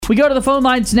We go to the phone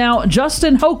lines now.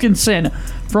 Justin Hokanson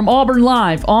from Auburn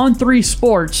Live on 3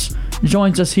 Sports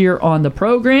joins us here on the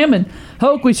program. And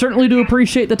Hoke, we certainly do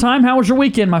appreciate the time. How was your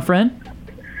weekend, my friend?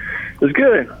 It was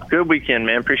good. Good weekend,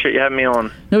 man. Appreciate you having me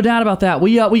on. No doubt about that.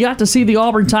 We got to see the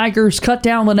Auburn Tigers cut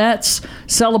down the nets,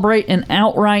 celebrate an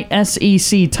outright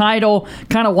SEC title.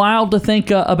 Kind of wild to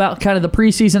think about kind of the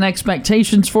preseason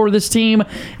expectations for this team.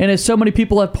 And as so many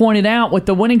people have pointed out, with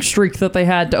the winning streak that they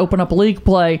had to open up league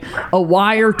play, a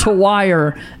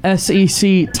wire-to-wire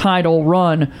SEC title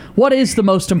run. What is the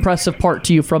most impressive part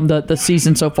to you from the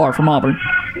season so far from Auburn?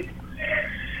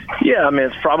 Yeah, I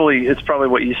mean, it's probably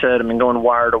what you said. I mean, going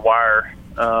wire to wire.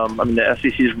 I mean, the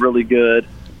SEC is really good.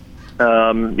 They're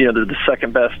the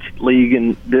second best league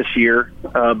in this year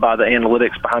by the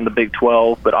analytics behind the Big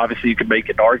 12. But obviously, you could make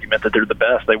an argument that they're the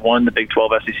best. They won the Big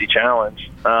 12 SEC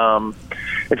Challenge,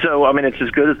 and so I mean, it's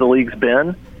as good as the league's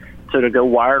been. So to go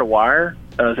wire to wire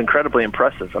is incredibly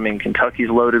impressive. I mean, Kentucky's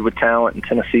loaded with talent, and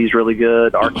Tennessee's really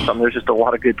good. Arkansas, there's just a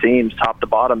lot of good teams, top to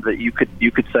bottom, that you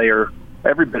could say are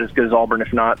every bit as good as Auburn,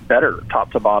 if not better,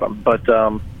 top to bottom. But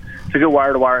to go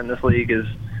wire to wire in this league is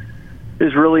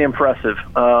really impressive.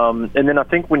 And then I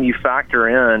think when you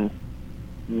factor in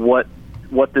what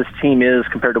this team is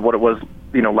compared to what it was,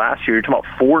 last year, you're talking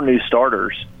about 4 new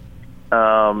starters.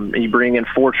 And you bring in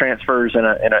 4 transfers and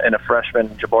a freshman,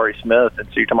 Jabari Smith, and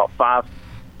so you're talking about 5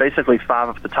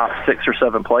 of the top 6 or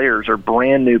 7 players are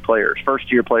brand new players,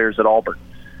 first-year players at Auburn.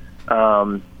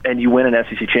 And you win an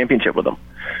SEC championship with them.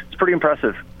 It's pretty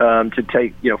impressive to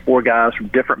take 4 guys from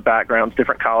different backgrounds,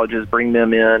 different colleges, bring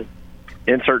them in,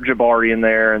 insert Jabari in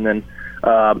there, and then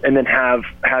have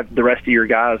the rest of your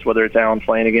guys, whether it's Allen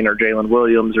Flanagan or Jalen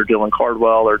Williams or Dylan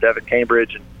Cardwell or Devin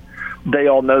Cambridge, and they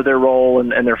all know their role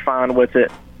and they're fine with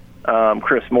it.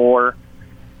 Chris Moore.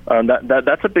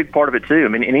 That's a big part of it too. I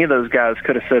mean, any of those guys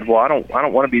could have said, "Well, I don't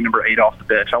want to be number 8 off the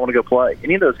bench. I want to go play."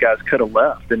 Any of those guys could have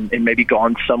left and maybe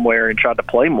gone somewhere and tried to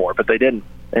play more, but they didn't.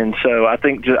 And so I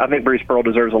think Bruce Pearl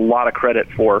deserves a lot of credit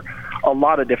for a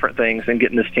lot of different things and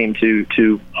getting this team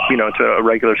to a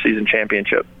regular season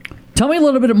championship. Tell me a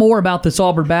little bit more about this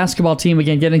Auburn basketball team,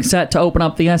 again, getting set to open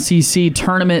up the SEC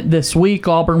tournament this week.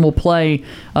 Auburn will play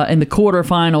in the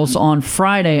quarterfinals on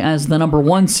Friday as the number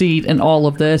 1 seed in all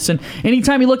of this. And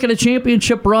anytime you look at a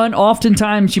championship run,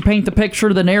 oftentimes you paint the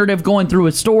picture, the narrative going through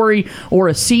a story or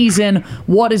a season.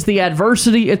 What is the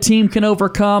adversity a team can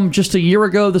overcome? Just a year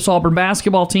ago, this Auburn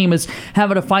basketball team is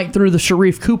having to fight through the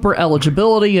Sharif Cooper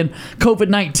eligibility and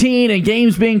COVID-19 and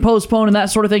games being postponed and that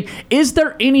sort of thing. Is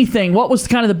there anything, what was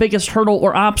kind of the biggest hurdle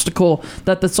or obstacle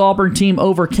that this Auburn team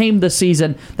overcame this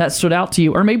season that stood out to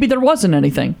you? Or maybe there wasn't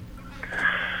anything.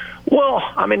 Well,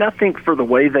 I mean, I think for the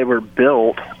way they were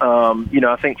built,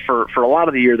 I think for a lot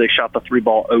of the year they shot the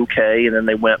 3-ball okay, and then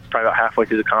they went probably about halfway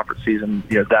through the conference season,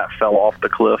 that fell off the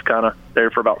cliff kind of there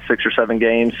for about 6 or 7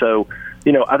 games. So,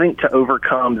 I think to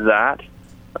overcome that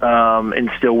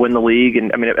and still win the league,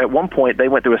 and I mean, at one point they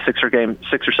went through a 6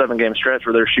 or 7 game stretch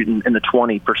where they're shooting in the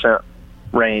 20%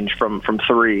 range from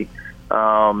 3.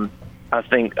 I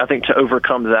think to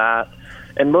overcome that,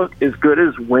 and look, as good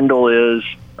as Wendell is,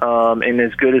 and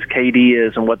as good as KD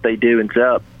is and what they do in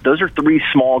Zep, those are 3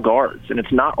 small guards, and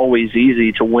it's not always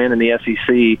easy to win in the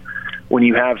SEC when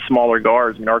you have smaller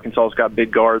guards. I mean, Arkansas's got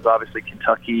big guards, obviously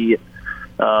Kentucky,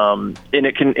 and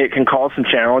it can cause some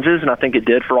challenges, and I think it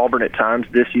did for Auburn at times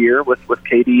this year with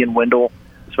KD and Wendell,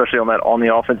 especially on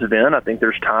the offensive end. I think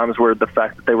there's times where the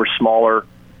fact that they were smaller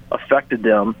affected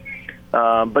them.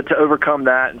 But to overcome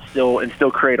that and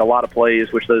still create a lot of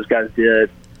plays, which those guys did,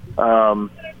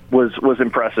 was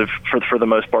impressive for the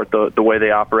most part, the way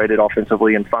they operated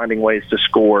offensively and finding ways to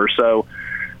score. So,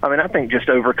 I mean, I think just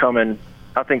overcoming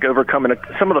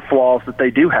some of the flaws that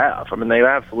they do have. I mean, they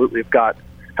absolutely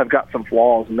have got some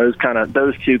flaws, and those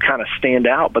 2 kind of stand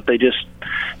out, but they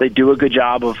do a good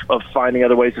job of finding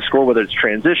other ways to score, whether it's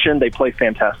transition. They play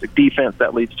fantastic defense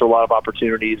that leads to a lot of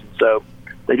opportunities. And so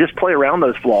they just play around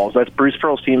those flaws. That's Bruce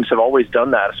Pearl's teams have always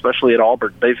done that, especially at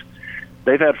Auburn.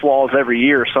 They've had flaws every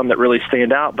year, some that really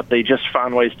stand out, but they just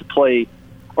find ways to play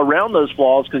around those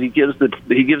flaws because he gives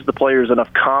the players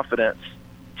enough confidence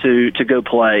to go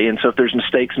play. And so if there's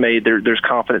mistakes made, there's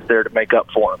confidence there to make up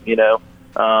for them,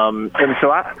 And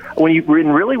so when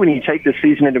you take this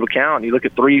season into account, you look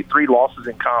at three losses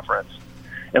in conference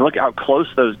and look at how close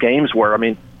those games were. I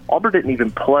mean, Auburn didn't even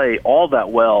play all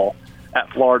that well at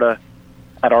Florida,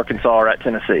 at Arkansas, or at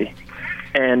Tennessee.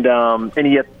 And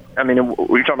yet, I mean,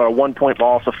 we're talking about a 1-point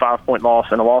loss, a 5-point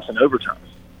loss, and a loss in overtime.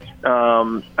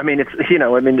 I mean,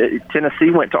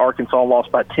 Tennessee went to Arkansas,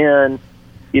 lost by 10.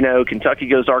 Kentucky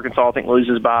goes to Arkansas, I think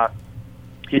loses by,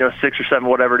 6 or 7,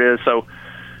 whatever it is. So,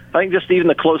 I think just even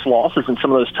the close losses in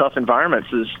some of those tough environments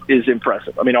is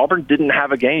impressive. I mean, Auburn didn't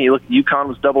have a game. You look, UConn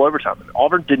was double overtime.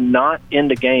 Auburn did not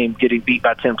end a game getting beat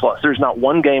by 10+. There's not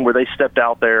one game where they stepped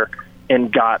out there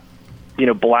and got,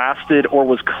 blasted or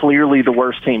was clearly the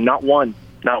worst team. Not one.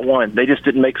 They just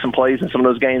didn't make some plays in some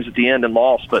of those games at the end and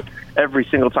lost. But every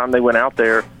single time they went out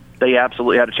there, they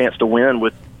absolutely had a chance to win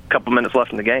with a couple minutes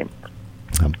left in the game.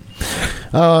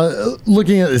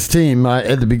 Looking at this team,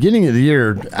 at the beginning of the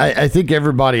year, I think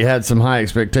everybody had some high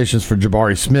expectations for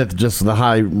Jabari Smith, just the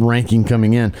high ranking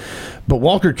coming in. But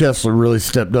Walker Kessler really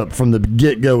stepped up from the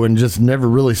get-go and just never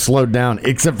really slowed down,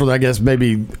 except for, I guess,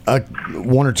 maybe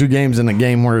 1 or 2 games in a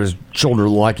game where his shoulder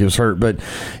looked like he was hurt. But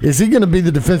is he going to be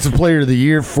the Defensive Player of the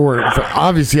Year for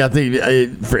obviously, I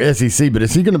think, for SEC, but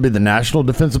is he going to be the National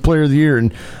Defensive Player of the Year?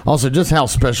 And also, just how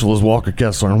special is Walker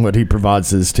Kessler and what he provides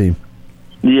to his team?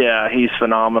 Yeah, he's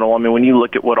phenomenal. I mean, when you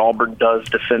look at what Auburn does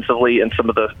defensively and some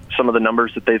of the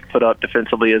numbers that they've put up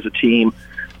defensively as a team,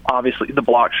 obviously the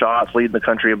block shots, leading the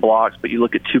country in blocks, but you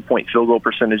look at 2-point field goal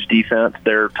percentage defense,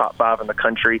 they're top 5 in the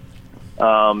country.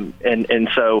 And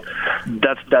so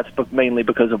that's mainly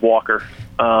because of Walker.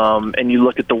 And you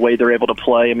look at the way they're able to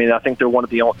play. I mean, I think they're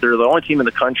the only team in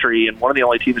the country and one of the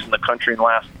only teams in the country in the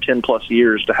last 10+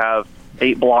 years to have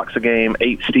 8 blocks a game,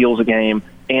 8 steals a game,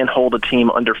 and hold a team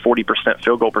under 40%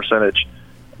 field goal percentage.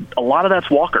 A lot of that's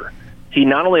Walker. He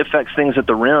not only affects things at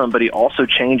the rim, but he also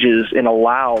changes and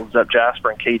allows Zep Jasper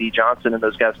and KD Johnson and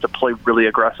those guys to play really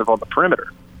aggressive on the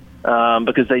perimeter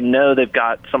because they know they've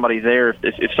got somebody there.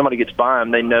 If somebody gets by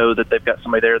them, they know that they've got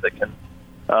somebody there that can,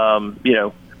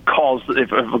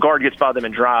 if a guard gets by them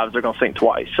and drives, they're going to think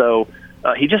twice. So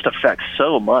he just affects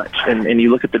so much. And you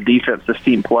look at the defense this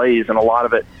team plays, and a lot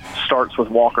of it starts with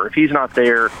Walker. If he's not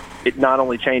there, it not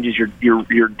only changes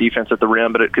your defense at the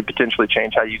rim, but it could potentially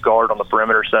change how you guard on the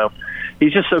perimeter. So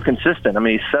he's just so consistent. I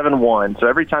mean, he's 7'1", so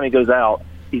every time he goes out,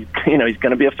 he's going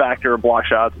to be a factor of block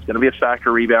shots. He's going to be a factor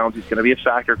of rebounds. He's going to be a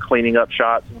factor cleaning up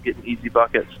shots and getting easy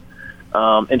buckets.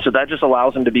 And so that just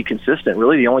allows him to be consistent.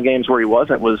 Really, the only games where he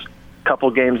wasn't was a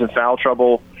couple games in foul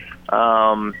trouble,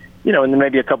 and then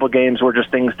maybe a couple games where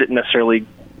just things didn't necessarily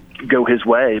go his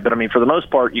way. But, I mean, for the most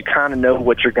part, you kind of know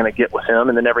what you're going to get with him.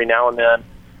 And then every now and then,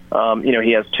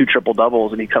 he has 2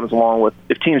 triple-doubles, and he comes along with –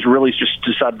 if teams really just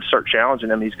decide to start challenging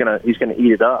him, he's gonna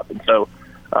eat it up. And so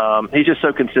he's just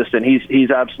so consistent. He's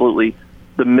absolutely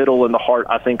the middle and the heart,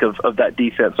 I think, of that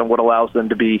defense and what allows them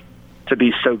to be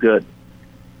so good.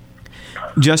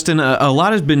 Justin, a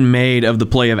lot has been made of the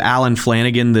play of Allen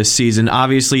Flanigan this season.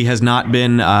 Obviously has not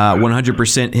been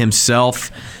 100%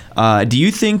 himself. Do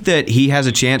you think that he has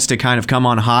a chance to kind of come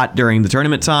on hot during the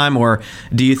tournament time, or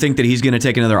do you think that he's going to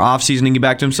take another offseason and get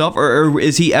back to himself, or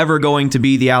is he ever going to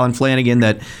be the Allen Flanigan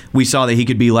that we saw that he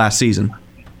could be last season?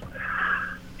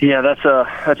 Yeah, that's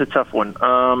a tough one.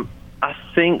 I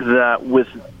think that with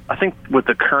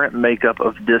the current makeup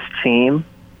of this team,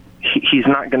 he's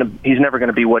never going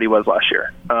to be what he was last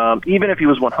year. Even if he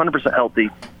was 100% healthy,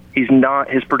 he's not.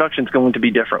 His production's going to be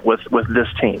different with this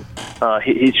team.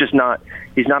 He's just not.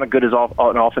 He's not as good as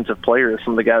an offensive player as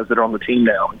some of the guys that are on the team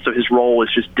now. And so his role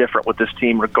is just different with this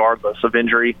team, regardless of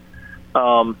injury.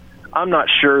 I'm not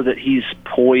sure that he's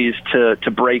poised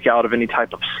to break out of any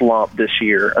type of slump this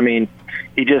year. I mean,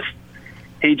 he just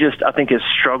I think has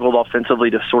struggled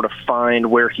offensively to sort of find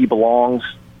where he belongs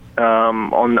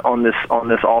on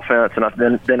this offense,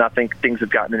 and then I think things have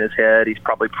gotten in his head. He's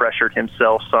probably pressured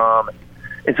himself some,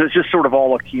 and so it's just sort of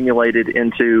all accumulated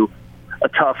into a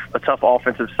tough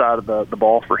offensive side of the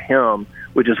ball for him,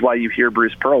 which is why you hear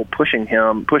Bruce Pearl pushing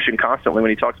constantly when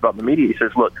he talks about in the media. He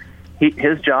says, look,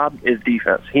 his job is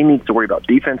defense. He needs to worry about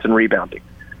defense and rebounding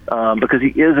because he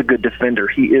is a good defender.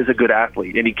 He is a good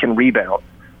athlete, and he can rebound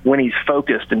when he's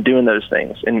focused and doing those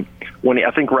things. And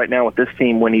I think right now with this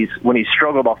team, when he's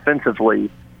struggled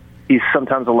offensively, he's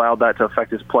sometimes allowed that to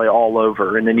affect his play all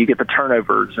over. And then you get the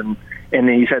turnovers, and then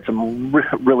he's had some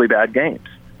really bad games.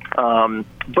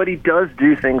 But he does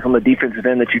do things on the defensive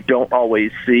end that you don't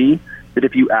always see, that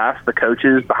if you ask the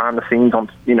coaches behind the scenes on,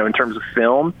 in terms of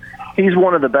film, he's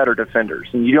one of the better defenders.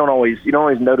 And you don't always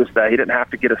notice that. He didn't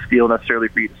have to get a steal necessarily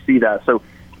for you to see that. So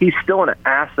he's still an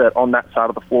asset on that side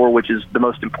of the floor, which is the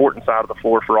most important side of the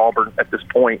floor for Auburn at this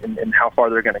point and how far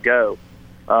they're going to go.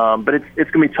 But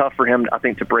it's going to be tough for him, I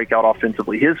think, to break out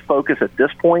offensively. His focus at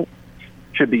this point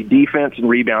should be defense and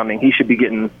rebounding. He should be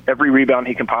getting every rebound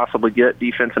he can possibly get,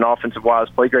 defense and offensive-wise,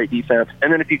 play great defense.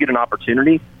 And then if you get an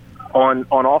opportunity on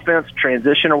offense,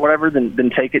 transition or whatever, then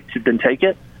take it.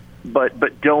 But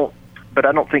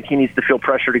I don't think he needs to feel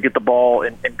pressure to get the ball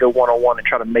and go one-on-one and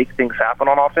try to make things happen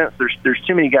on offense. There's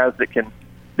too many guys that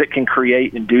can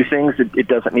create and do things. It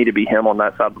doesn't need to be him on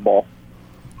that side of the ball.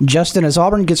 Justin, as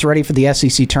Auburn gets ready for the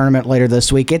SEC tournament later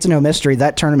this week, it's no mystery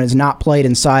that tournament is not played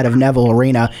inside of Neville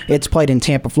Arena. It's played in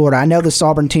Tampa, Florida. I know this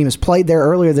Auburn team has played there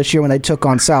earlier this year when they took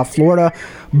on South Florida,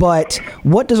 but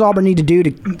what does Auburn need to do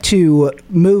to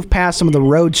move past some of the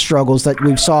road struggles that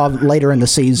we saw later in the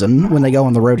season when they go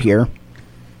on the road here?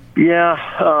 Yeah,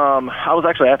 I was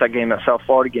actually at that game, that South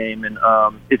Florida game, and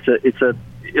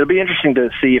it'll be interesting to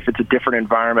see if it's a different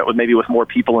environment with more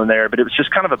people in there. But it was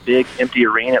just kind of a big empty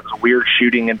arena. It was a weird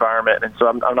shooting environment, and so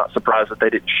I'm not surprised that they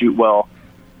didn't shoot well.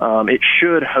 It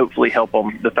should hopefully help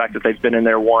them, the fact that they've been in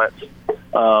there once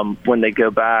when they go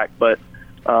back. But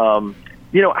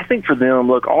I think for them,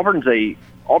 look, Auburn's a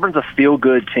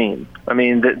feel-good team. I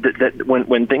mean, that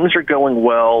when things are going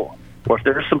well, or if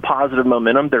there's some positive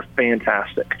momentum, they're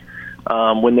fantastic.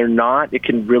 When they're not, it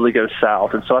can really go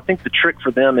south. And so I think the trick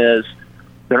for them is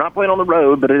they're not playing on the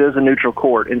road, but it is a neutral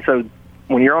court. And so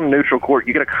when you're on a neutral court,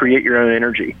 you got to create your own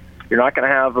energy. You're not going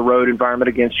to have a road environment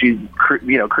against you,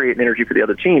 create an energy for the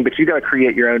other team, but you got to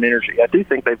create your own energy. I do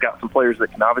think they've got some players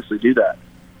that can obviously do that,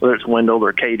 whether it's Wendell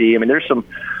or KD. I mean, there's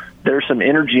some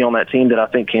energy on that team that I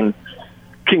think can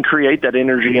create that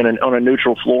energy on a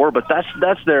neutral floor. But that's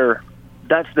their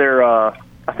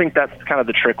I think that's kind of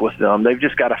the trick with them. They've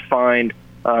just got to find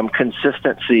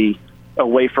consistency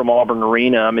away from Auburn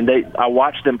Arena. I mean, I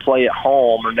watched them play at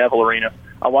home, or Neville Arena.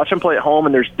 I watch them play at home,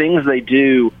 and there's things they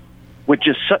do with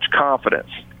just such confidence,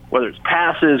 whether it's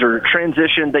passes or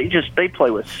transition. They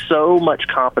play with so much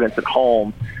confidence at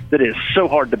home that it is so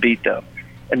hard to beat them.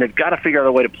 And they've got to figure out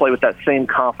a way to play with that same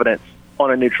confidence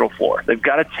on a neutral floor. They've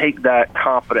got to take that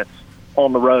confidence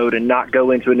on the road and not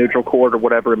go into a neutral court or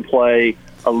whatever and play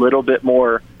a little bit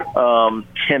more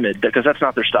timid, because that's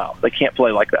not their style. They can't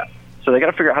play like that. So they got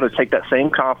to figure out how to take that same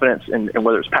confidence, and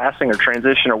whether it's passing or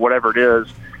transition or whatever it is,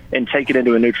 and take it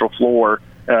into a neutral floor,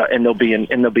 and they'll be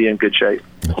in good shape.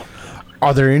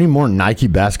 Are there any more Nike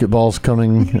basketballs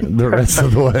coming the rest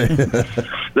of the way?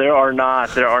 There are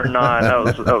not.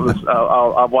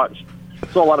 I've watched.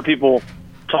 So a lot of people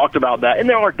talked about that, and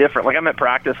they are different. Like, I'm at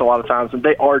practice a lot of times, and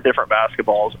they are different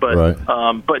basketballs. But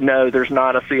right. But no, there's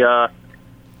not.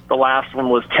 The last one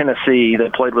was Tennessee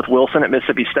that played with Wilson at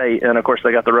Mississippi State, and of course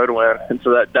they got the road win, and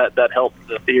so that helped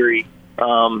the theory.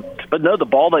 But no, the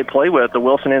ball they play with, the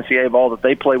Wilson NCAA ball that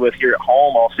they play with here at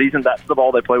home all season, that's the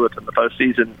ball they play with in the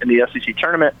postseason, in the SEC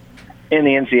tournament, in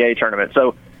the NCAA tournament.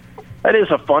 So that is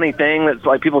a funny thing that's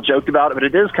like people joked about it, but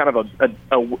it is kind of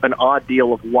an odd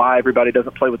deal of why everybody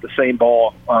doesn't play with the same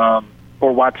ball,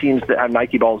 or why teams that have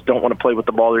Nike balls don't want to play with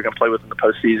the ball they're going to play with in the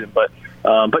postseason. But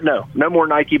no more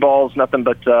Nike balls, nothing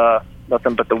but the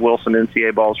Wilson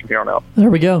NCAA balls from here on out.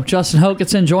 There we go. Justin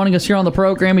Hokanson joining us here on the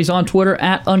program. He's on Twitter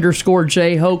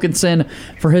 @_J Hokanson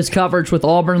for his coverage with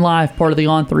Auburn Live, part of the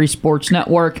On3 Sports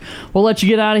Network. We'll let you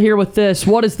get out of here with this.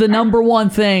 What is the number one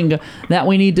thing that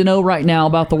we need to know right now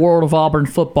about the world of Auburn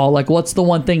football? Like, what's the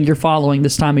one thing you're following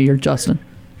this time of year, Justin?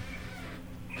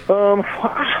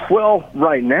 Well,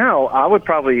 right now, it's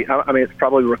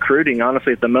probably recruiting,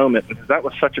 honestly, at the moment, because that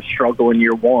was such a struggle in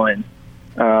year one.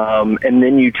 And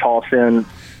then you toss in,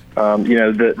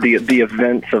 the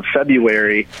events of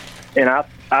February. And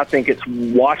I think it's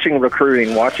watching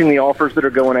recruiting, watching the offers that are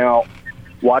going out,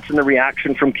 watching the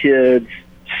reaction from kids,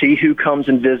 see who comes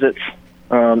and visits,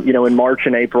 in March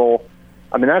and April.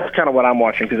 I mean, that's kind of what I'm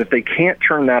watching, because if they can't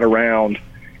turn that around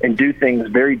and do things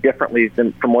very differently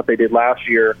from what they did last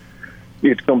year,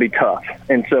 it's going to be tough.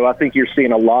 And so I think you're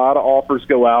seeing a lot of offers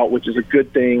go out, which is a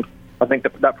good thing. I think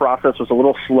that process was a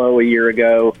little slow a year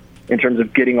ago in terms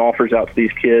of getting offers out to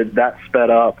these kids. That sped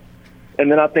up.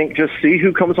 And then I think just see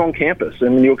who comes on campus,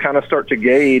 and you'll kind of start to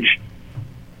gauge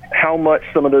how much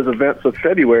some of those events of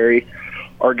February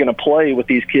are going to play with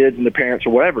these kids and the parents or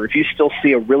whatever. If you still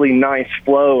see a really nice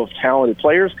flow of talented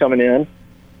players coming in,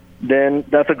 then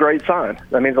that's a great sign.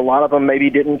 That means a lot of them maybe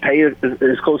didn't pay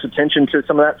as close attention to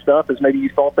some of that stuff as maybe you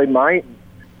thought they might.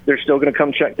 They're still going to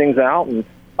come check things out, and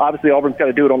obviously Auburn's got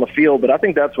to do it on the field, but I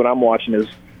think that's what I'm watching is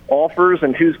offers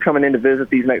and who's coming in to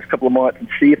visit these next couple of months, and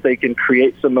see if they can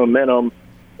create some momentum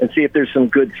and see if there's some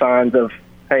good signs of,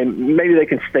 hey, maybe they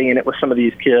can stay in it with some of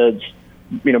these kids,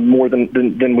 more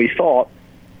than we thought.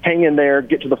 Hang in there,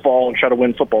 get to the fall, and try to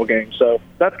win football games. So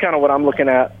that's kind of what I'm looking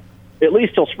at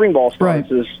least till spring ball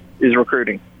starts, right, is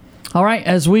recruiting. All right,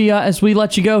 as we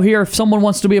let you go here, if someone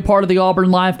wants to be a part of the Auburn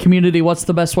Live community, what's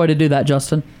the best way to do that,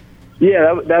 Justin?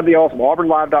 Yeah, that'd be awesome.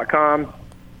 AuburnLive.com.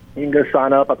 You can go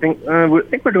sign up. I think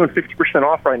we're doing 50%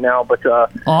 off right now, but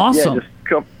awesome. Yeah, just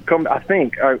come. I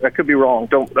think I could be wrong.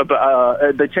 Don't. But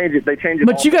they change it. They change it.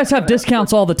 But you guys have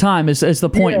discounts all the time. Is the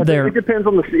point there? It depends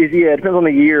on it depends on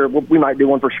the year. We might do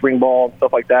one for spring ball and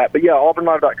stuff like that. But yeah,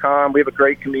 AuburnLive.com. We have a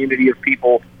great community of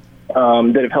people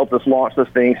that have helped us launch this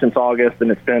thing since August,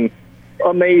 and it's been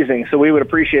amazing. So we would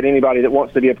appreciate anybody that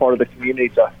wants to be a part of the community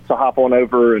to hop on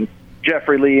over. And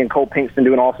Jeffrey Lee and Cole Pinkston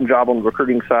do an awesome job on the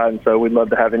recruiting side, and so we'd love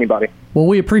to have anybody. Well,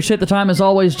 we appreciate the time as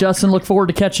always, Justin. Look forward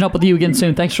to catching up with you again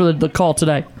soon. Thanks for the call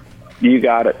today. You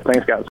got it. Thanks, guys.